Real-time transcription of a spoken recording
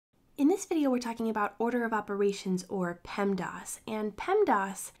In this video, we're talking about order of operations, or PEMDAS, and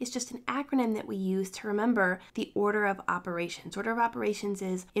PEMDAS is just an acronym that we use to remember the order of operations. Order of operations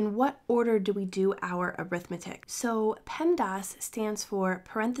is in what order do we do our arithmetic. So PEMDAS stands for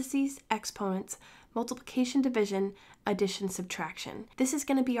parentheses, exponents, multiplication, division, addition, subtraction. This is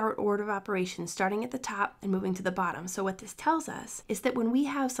going to be our order of operations starting at the top and moving to the bottom. So what this tells us is that when we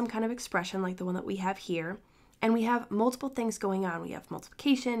have some kind of expression like the one that we have here, and we have multiple things going on. We have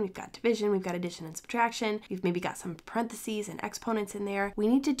multiplication, we've got division, we've got addition and subtraction, we've maybe got some parentheses and exponents in there. We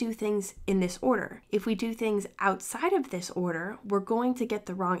need to do things in this order. If we do things outside of this order, we're going to get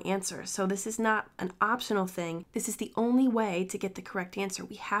the wrong answer. So this is not an optional thing. This is the only way to get the correct answer.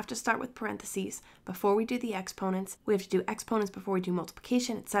 We have to start with parentheses before we do the exponents. We have to do exponents before we do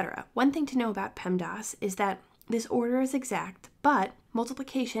multiplication, etc. One thing to know about PEMDAS is that this order is exact, but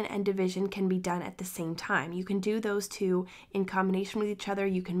multiplication and division can be done at the same time. You can do those two in combination with each other.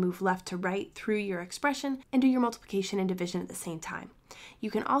 You can move left to right through your expression and do your multiplication and division at the same time.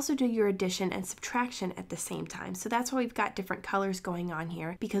 You can also do your addition and subtraction at the same time. So that's why we've got different colors going on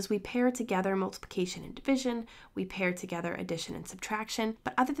here, because we pair together multiplication and division, we pair together addition and subtraction.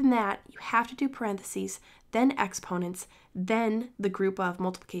 But other than that, you have to do parentheses, then exponents, then the group of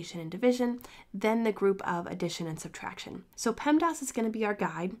multiplication and division, then the group of addition and subtraction. So PEMDAS is going to be our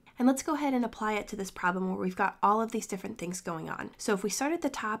guide, and let's go ahead and apply it to this problem where we've got all of these different things going on. So if we start at the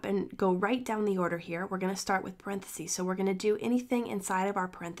top and go right down the order here, we're going to start with parentheses. So we're going to do anything inside of our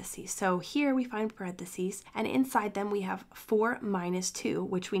parentheses. So here we find parentheses, and inside them we have 4 minus 2,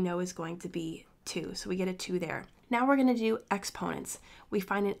 which we know is going to be 2. So we get a 2 there. Now we're going to do exponents. We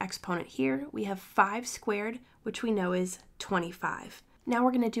find an exponent here. We have 5 squared, which we know is 25. Now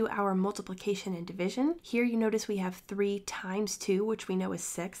we're going to do our multiplication and division. Here you notice we have 3 times 2, which we know is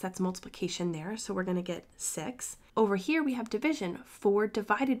 6. That's multiplication there, so we're going to get 6. Over here we have division, 4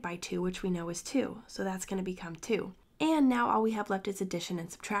 divided by 2, which we know is 2. So that's going to become 2. And now all we have left is addition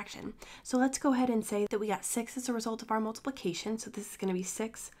and subtraction. So let's go ahead and say that we got 6 as a result of our multiplication. So this is going to be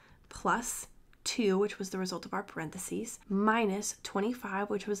 6 plus 2, which was the result of our parentheses, minus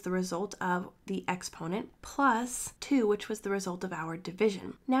 25, which was the result of the exponent, plus 2, which was the result of our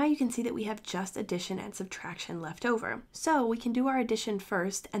division. Now you can see that we have just addition and subtraction left over. So we can do our addition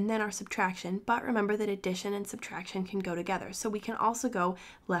first and then our subtraction, but remember that addition and subtraction can go together. So we can also go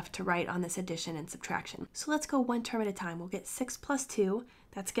left to right on this addition and subtraction. So let's go one term at a time. We'll get 6 plus 2,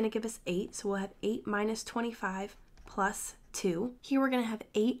 that's going to give us 8. So we'll have 8 minus 25 plus 2. Here we're going to have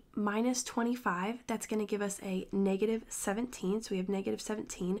 8 minus 25. That's going to give us a negative 17. So we have negative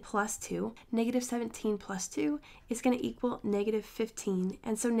 17 plus 2. Negative 17 plus 2 is going to equal negative 15.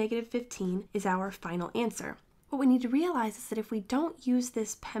 And so negative 15 is our final answer. What we need to realize is that if we don't use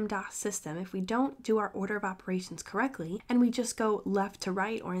this PEMDAS system, if we don't do our order of operations correctly, and we just go left to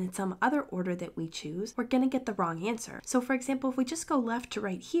right or in some other order that we choose, we're going to get the wrong answer. So for example, if we just go left to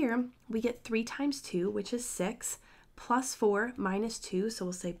right here, we get 3 times 2, which is 6, plus 4 minus 2, so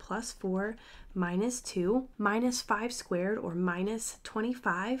we'll say plus 4 minus 2, minus 5 squared, or minus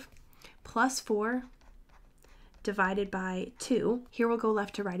 25, plus 4 divided by 2. Here we'll go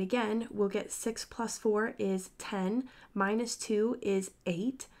left to right again. We'll get 6 plus 4 is 10, minus 2 is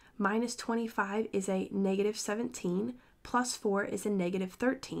 8, minus 25 is a negative 17, plus 4 is a negative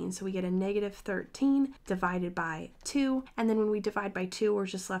 13. So we get a negative 13 divided by 2. And then when we divide by 2, we're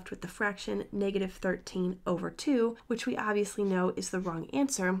just left with the fraction negative 13 over 2, which we obviously know is the wrong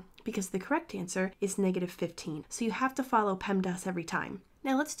answer because the correct answer is negative 15. So you have to follow PEMDAS every time.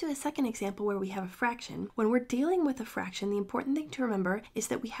 Now let's do a second example where we have a fraction. When we're dealing with a fraction, the important thing to remember is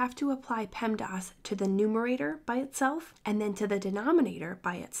that we have to apply PEMDAS to the numerator by itself and then to the denominator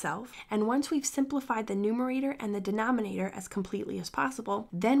by itself. And once we've simplified the numerator and the denominator as completely as possible,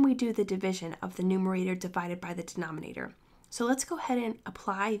 then we do the division of the numerator divided by the denominator. So let's go ahead and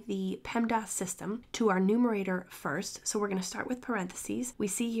apply the PEMDAS system to our numerator first. So we're going to start with parentheses. We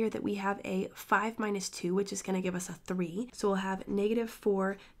see here that we have a 5 minus 2, which is going to give us a 3. So we'll have negative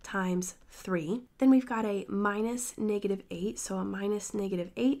 4 times 3. Then we've got a minus negative 8, so a minus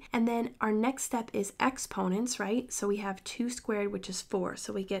negative 8. And then our next step is exponents, right? So we have 2 squared, which is 4.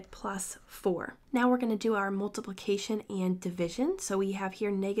 So we get plus 4. Now we're going to do our multiplication and division. So we have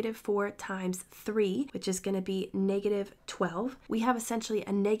here negative 4 times 3, which is going to be negative 12. We have essentially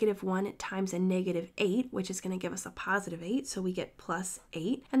a negative 1 times a negative 8, which is going to give us a positive 8. So we get plus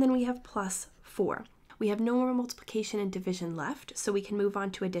 8. And then we have plus 4. We have no more multiplication and division left, so we can move on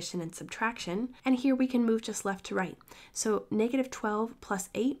to addition and subtraction. And here we can move just left to right. So negative 12 plus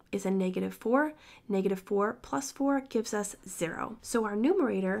 8 is a negative 4. Negative 4 plus 4 gives us 0. So our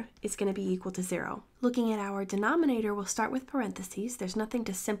numerator is going to be equal to 0. Looking at our denominator, we'll start with parentheses. There's nothing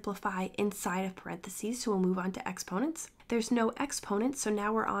to simplify inside of parentheses, so we'll move on to exponents. There's no exponent, so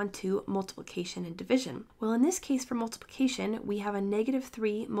now we're on to multiplication and division. Well, in this case for multiplication, we have a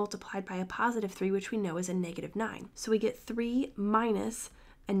 -3 multiplied by a +3, which we know is a -9. So we get 3 minus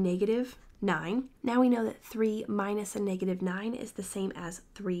a -9. Now we know that 3 minus a -9 is the same as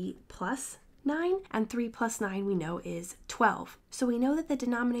 3 plus 9, and 3 plus 9 we know is 12. So we know that the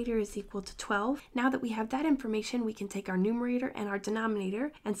denominator is equal to 12. Now that we have that information, we can take our numerator and our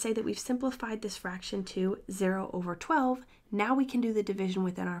denominator and say that we've simplified this fraction to 0 over 12. Now we can do the division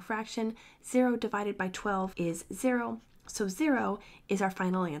within our fraction. 0 divided by 12 is 0, so 0 is our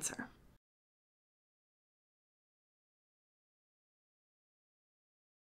final answer.